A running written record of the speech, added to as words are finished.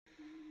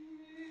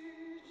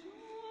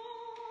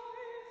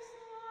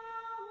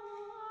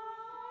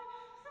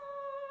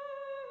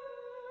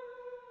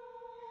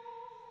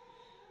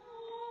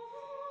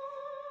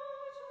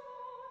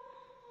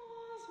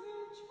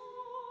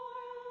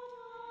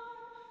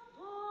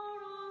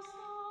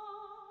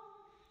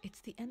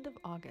It's the end of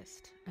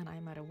August, and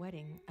I'm at a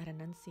wedding at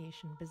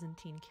Annunciation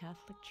Byzantine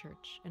Catholic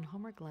Church in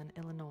Homer Glen,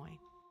 Illinois.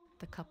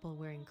 The couple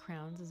wearing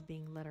crowns is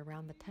being led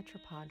around the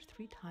tetrapod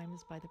 3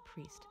 times by the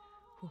priest,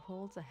 who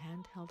holds a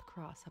handheld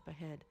cross up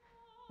ahead,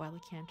 while the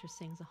cantor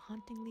sings a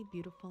hauntingly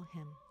beautiful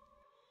hymn.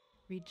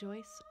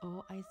 Rejoice,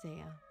 O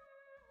Isaiah!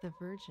 The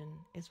Virgin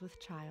is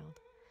with child,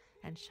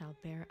 and shall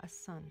bear a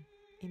son,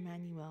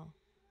 Emmanuel,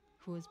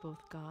 who is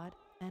both God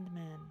and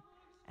man,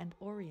 and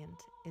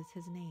Orient is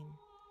his name,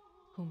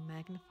 whom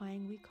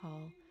magnifying we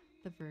call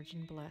the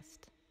Virgin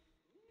blessed.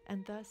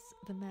 And thus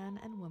the man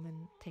and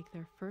woman take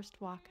their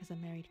first walk as a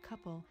married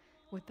couple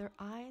with their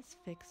eyes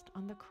fixed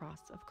on the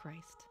cross of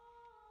Christ.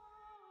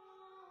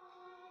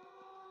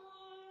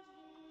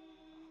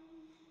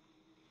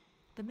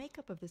 The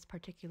makeup of this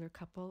particular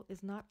couple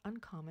is not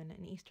uncommon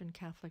in Eastern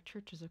Catholic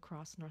churches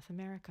across North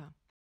America.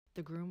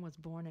 The groom was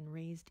born and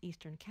raised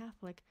Eastern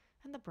Catholic,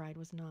 and the bride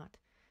was not,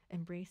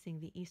 embracing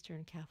the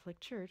Eastern Catholic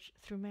Church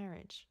through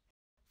marriage.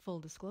 Full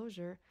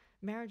disclosure,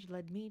 marriage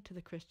led me to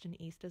the Christian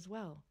East as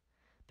well.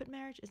 But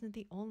marriage isn't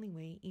the only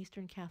way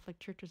Eastern Catholic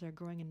churches are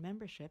growing in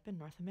membership in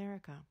North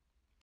America.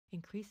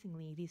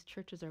 Increasingly, these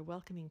churches are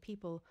welcoming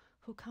people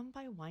who come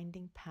by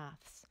winding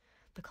paths,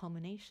 the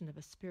culmination of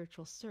a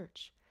spiritual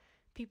search,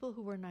 people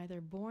who were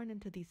neither born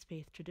into these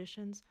faith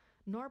traditions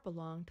nor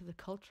belong to the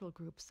cultural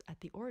groups at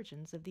the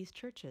origins of these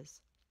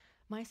churches.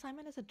 My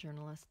assignment as a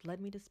journalist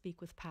led me to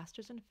speak with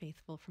pastors and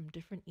faithful from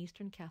different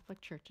Eastern Catholic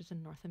churches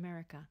in North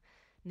America,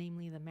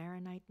 namely the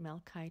Maronite,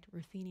 Melkite,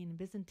 Ruthenian,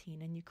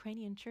 Byzantine, and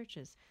Ukrainian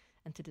churches,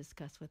 and to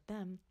discuss with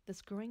them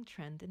this growing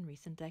trend in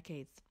recent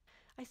decades.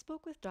 I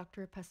spoke with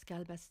Dr.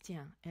 Pascal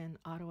Bastien in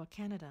Ottawa,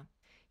 Canada.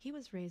 He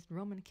was raised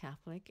Roman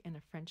Catholic in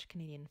a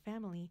French-Canadian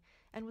family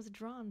and was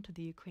drawn to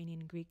the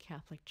Ukrainian Greek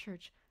Catholic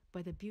Church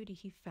by the beauty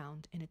he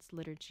found in its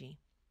liturgy.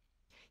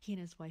 He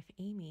and his wife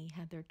Amy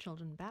had their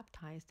children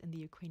baptized in the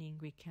Ukrainian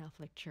Greek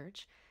Catholic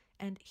Church,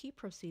 and he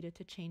proceeded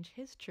to change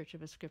his church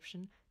of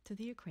ascription to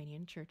the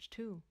Ukrainian Church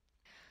too.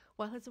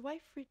 While his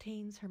wife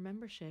retains her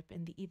membership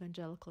in the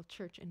evangelical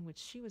church in which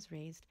she was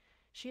raised,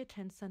 she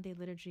attends Sunday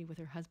liturgy with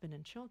her husband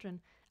and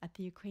children at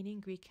the Ukrainian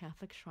Greek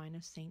Catholic Shrine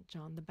of St.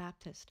 John the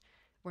Baptist,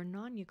 where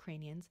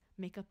non-Ukrainians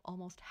make up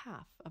almost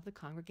half of the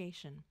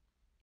congregation.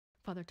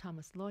 Father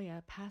Thomas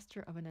Loya,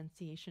 pastor of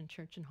Annunciation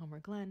Church in Homer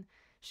Glen,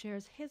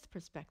 shares his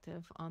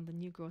perspective on the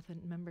new growth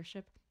in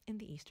membership in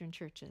the Eastern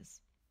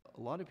churches.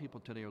 A lot of people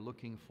today are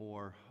looking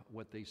for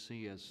what they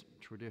see as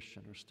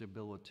tradition or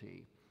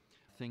stability,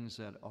 things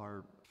that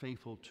are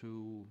faithful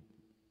to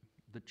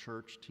the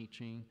church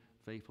teaching,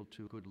 faithful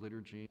to good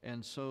liturgy.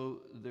 And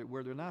so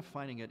where they're not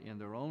finding it in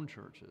their own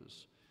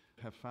churches,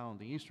 have found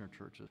the Eastern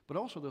churches. But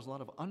also there's a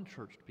lot of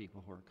unchurched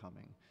people who are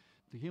coming.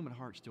 The human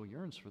heart still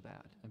yearns for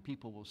that, and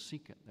people will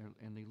seek it,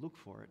 and they look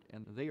for it,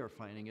 and they are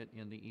finding it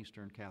in the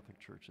Eastern Catholic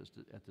churches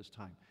at this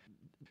time.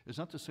 It's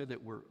not to say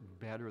that we're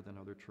better than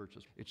other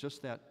churches. It's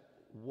just that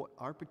what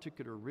our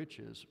particular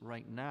riches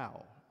right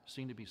now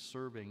seem to be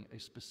serving a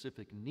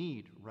specific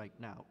need right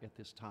now at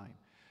this time.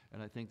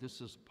 And I think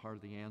this is part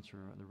of the answer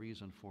and the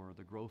reason for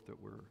the growth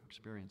that we're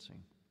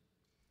experiencing.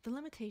 The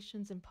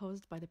limitations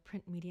imposed by the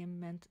print medium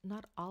meant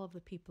not all of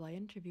the people I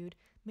interviewed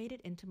made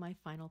it into my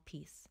final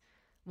piece.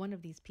 One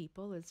of these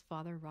people is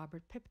Father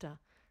Robert Pipta,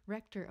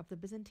 rector of the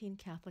Byzantine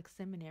Catholic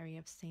Seminary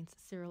of Saints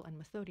Cyril and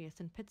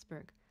Methodius in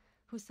Pittsburgh,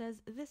 who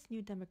says this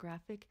new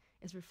demographic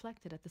is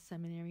reflected at the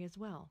seminary as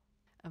well.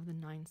 Of the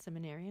 9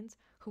 seminarians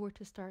who were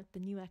to start the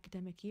new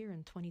academic year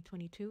in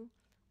 2022,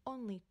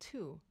 only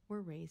 2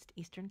 were raised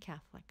Eastern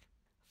Catholic.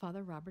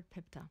 Father Robert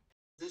Pipta.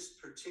 This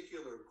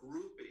particular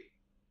grouping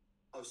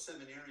of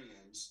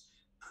seminarians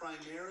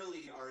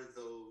primarily are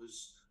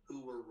those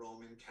who were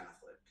Roman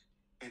Catholic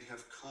and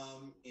have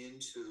come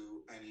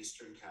into an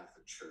Eastern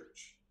Catholic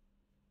Church.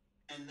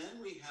 And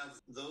then we have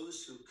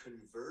those who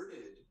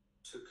converted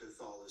to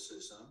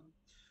Catholicism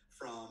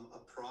from a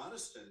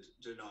Protestant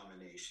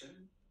denomination.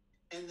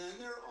 And then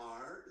there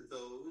are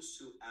those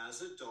who,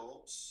 as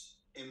adults,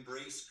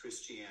 embraced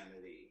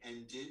Christianity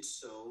and did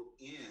so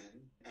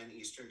in an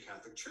Eastern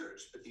Catholic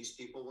Church. But these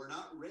people were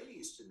not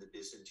raised in the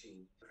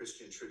Byzantine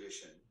Christian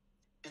tradition.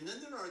 And then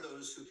there are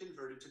those who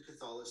converted to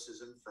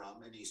Catholicism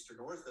from an Eastern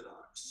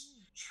Orthodox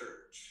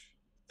church.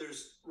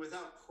 There's,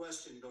 without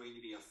question, going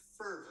to be a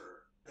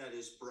fervor that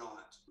is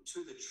brought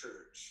to the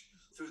church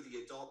through the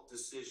adult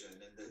decision,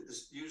 and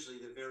usually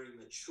the very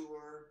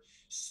mature,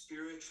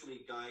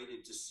 spiritually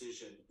guided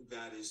decision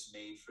that is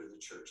made for the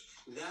church.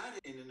 That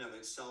in and of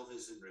itself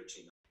is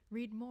enriching.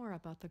 Read more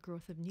about the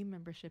growth of new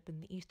membership in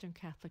the Eastern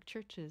Catholic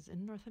churches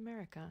in North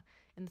America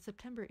in the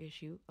September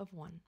issue of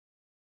One.